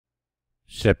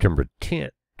September 10th,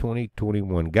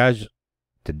 2021. Guys,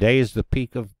 today is the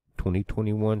peak of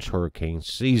 2021's hurricane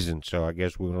season, so I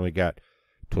guess we only got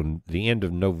till the end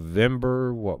of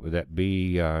November. What would that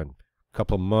be? A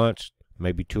couple of months,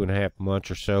 maybe 2.5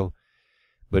 months or so.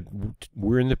 But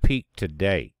we're in the peak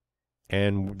today,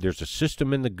 and there's a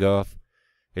system in the Gulf.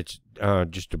 It's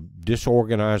just a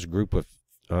disorganized group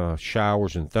of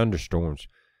showers and thunderstorms,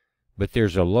 but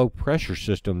there's a low pressure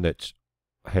system that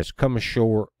has come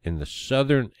ashore in the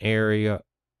southern area,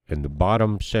 in the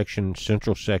bottom section,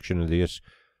 central section of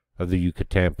the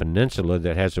Yucatan Peninsula,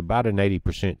 that has about an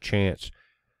 80% chance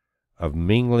of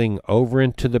mingling over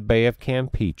into the Bay of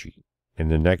Campeche in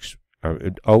the next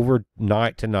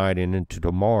overnight tonight and into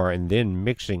tomorrow, and then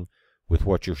mixing with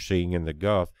what you're seeing in the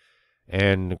Gulf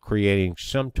and creating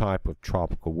some type of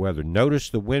tropical weather.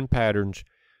 Notice the wind patterns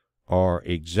are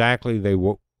exactly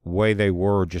the way they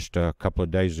were just a couple of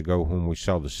days ago when we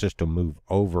saw the system move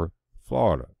over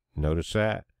Florida. Notice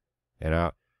that, and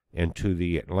out into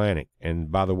the Atlantic.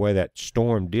 And by the way, that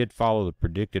storm did follow the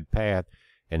predicted path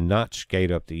and not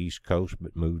skate up the East Coast,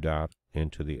 but moved out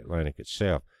into the Atlantic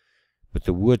itself. But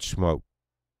the wood smoke,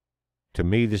 to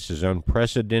me, this is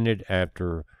unprecedented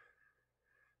after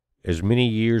as many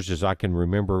years as I can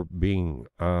remember being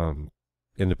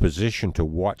in the position to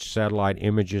watch satellite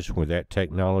images when that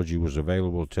technology was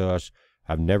available to us.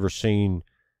 I've never seen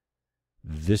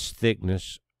this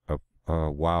thickness of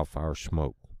wildfire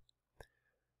smoke.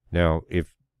 Now,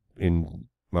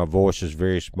 my voice is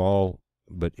very small,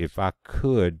 but if I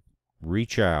could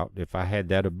reach out, if I had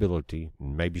that ability,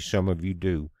 and maybe some of you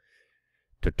do,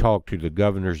 to talk to the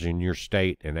governors in your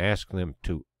state and ask them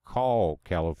to call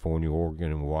California,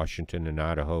 Oregon, and Washington and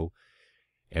Idaho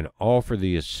and offer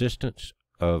the assistance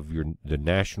of the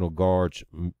National Guard's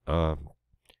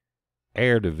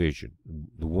Air Division,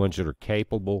 the ones that are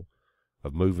capable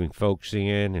of moving folks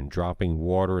in and dropping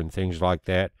water and things like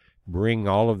that. Bring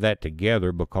all of that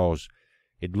together, because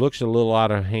it looks a little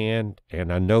out of hand,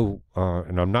 and I know,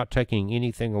 and I'm not taking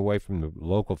anything away from the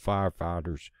local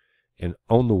firefighters and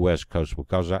on the West Coast,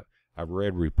 because I've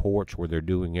read reports where they're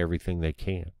doing everything they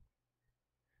can,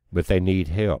 but they need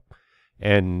help.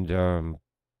 And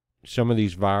some of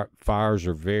these fires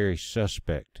are very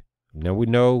suspect. Now, we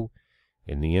know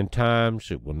in the end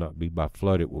times it will not be by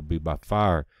flood, it will be by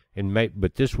fire.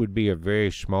 But this would be a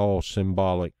very small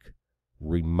symbolic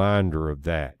reminder of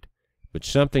that. But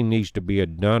something needs to be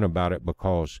done about it,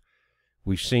 because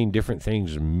we've seen different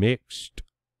things mixed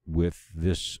with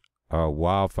this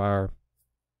wildfire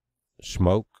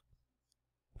smoke.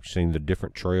 We've seen the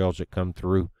different trails that come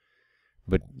through.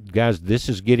 But guys, this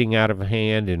is getting out of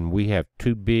hand, and we have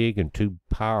too big and too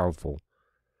powerful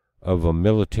of a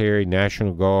military,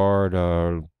 National Guard,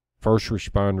 first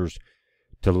responders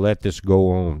to let this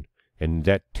go on. And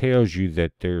that tells you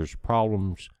that there's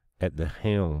problems at the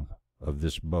helm of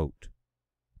this boat.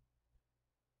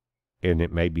 And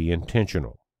it may be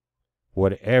intentional.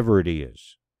 Whatever it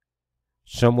is,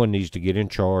 someone needs to get in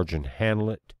charge and handle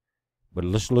it. But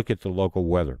let's look at the local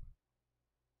weather.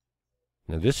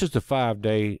 Now, this is the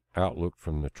 5-day outlook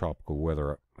from the Tropical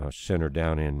Weather Center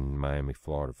down in Miami,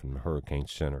 Florida, from the Hurricane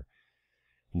Center.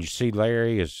 And you see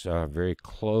Larry is very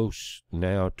close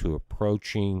now to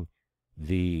approaching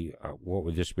the, what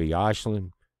would this be,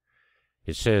 Iceland?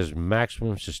 It says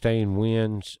maximum sustained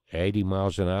winds 80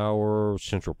 miles an hour,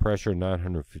 central pressure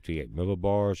 958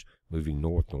 millibars, moving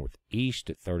north-northeast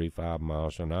at 35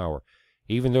 miles an hour.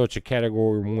 Even though it's a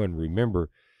Category 1, remember,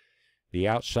 the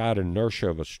outside inertia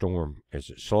of a storm, as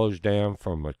it slows down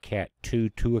from a Cat 2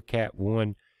 to a Cat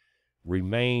 1,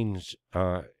 remains,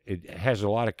 it has a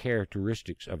lot of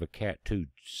characteristics of a Cat 2,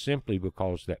 simply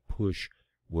because that push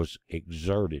was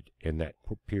exerted in that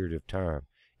period of time.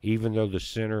 Even though the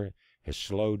center has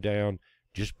slowed down,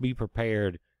 just be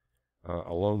prepared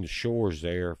along the shores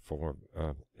there for,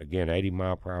 again,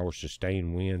 80-mile-per-hour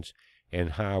sustained winds and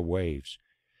high waves.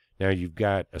 Now, you've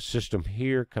got a system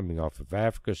here coming off of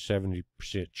Africa, 70%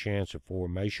 chance of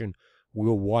formation.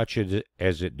 We'll watch it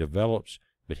as it develops,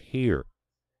 but here,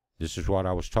 this is what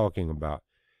I was talking about.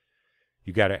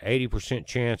 You got an 80%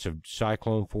 chance of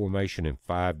cyclone formation in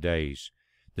 5 days.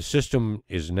 The system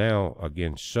is now,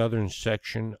 again, southern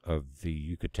section of the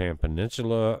Yucatan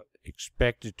Peninsula,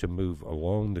 expected to move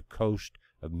along the coast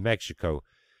of Mexico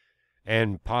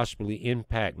and possibly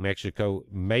impact Mexico,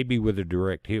 maybe with a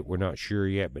direct hit. We're not sure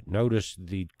yet, but notice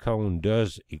the cone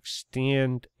does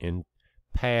extend and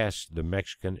pass the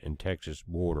Mexican and Texas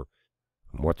border.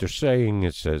 And what they're saying,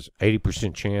 it says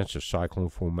 80% chance of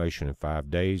cyclone formation in 5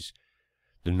 days.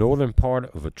 The northern part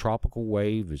of a tropical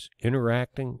wave is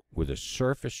interacting with a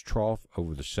surface trough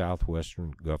over the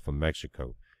southwestern Gulf of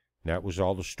Mexico. That was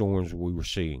all the storms we were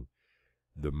seeing.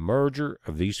 The merger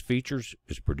of these features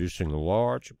is producing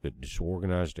large but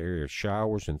disorganized area of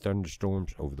showers and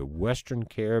thunderstorms over the western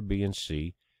Caribbean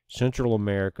Sea, Central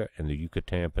America, and the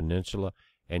Yucatan Peninsula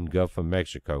and Gulf of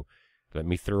Mexico. Let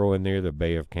me throw in there the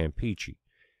Bay of Campeche.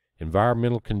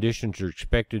 Environmental conditions are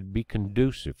expected to be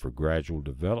conducive for gradual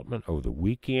development over the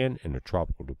weekend, and a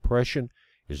tropical depression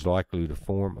is likely to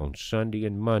form on Sunday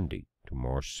and Monday,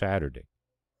 tomorrow Saturday.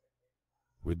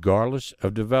 Regardless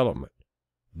of development,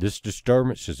 this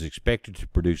disturbance is expected to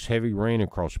produce heavy rain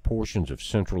across portions of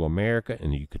Central America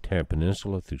and the Yucatan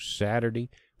Peninsula through Saturday,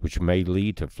 which may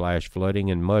lead to flash flooding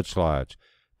and mudslides.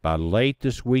 By late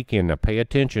this weekend, now pay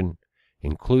attention,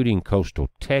 including coastal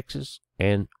Texas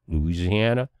and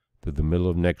Louisiana through the middle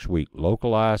of next week,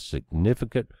 localized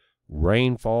significant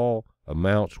rainfall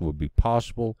amounts will be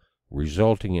possible,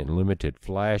 resulting in limited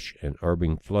flash and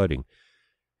urban flooding.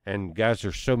 And guys,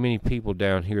 there's so many people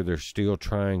down here, they're still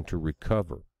trying to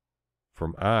recover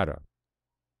from Ida.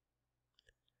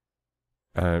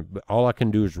 But all I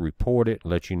can do is report it,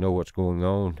 let you know what's going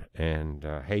on, and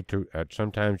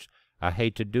sometimes I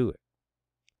hate to do it.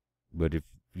 But if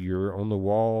you're on the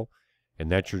wall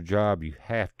and that's your job, you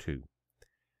have to.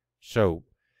 So,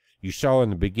 you saw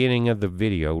in the beginning of the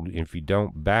video, if you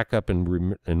don't back up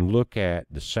and look at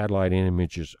the satellite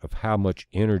images of how much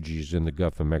energy is in the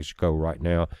Gulf of Mexico right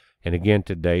now, and again,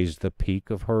 today's the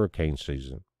peak of hurricane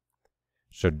season.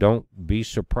 So don't be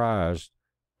surprised,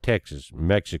 Texas,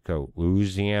 Mexico,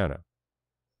 Louisiana,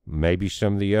 maybe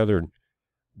some of the other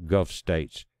Gulf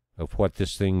states, of what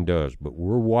this thing does. But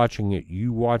we're watching it,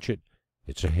 you watch it,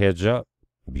 it's a heads up,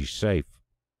 be safe.